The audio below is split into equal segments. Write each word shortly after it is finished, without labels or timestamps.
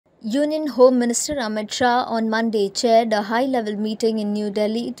Union Home Minister Amit Shah on Monday chaired a high-level meeting in New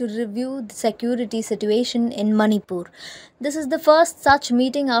Delhi to review the security situation in Manipur. This is the first such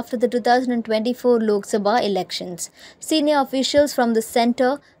meeting after the 2024 Lok Sabha elections. Senior officials from the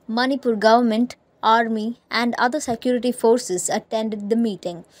centre, Manipur government, army and other security forces attended the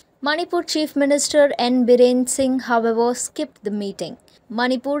meeting. Manipur Chief Minister N. Biren Singh, however, skipped the meeting.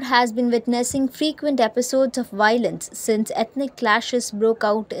 Manipur has been witnessing frequent episodes of violence since ethnic clashes broke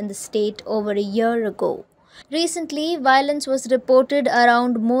out in the state over a year ago. Recently, violence was reported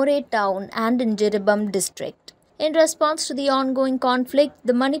around More town and in Jiribam district. In response to the ongoing conflict,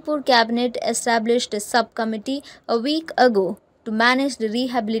 the Manipur cabinet established a subcommittee a week ago to manage the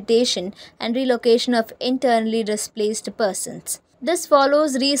rehabilitation and relocation of internally displaced persons. This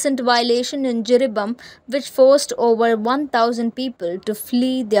follows recent violation in Jiribam, which forced over 1,000 people to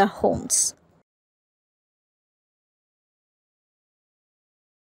flee their homes.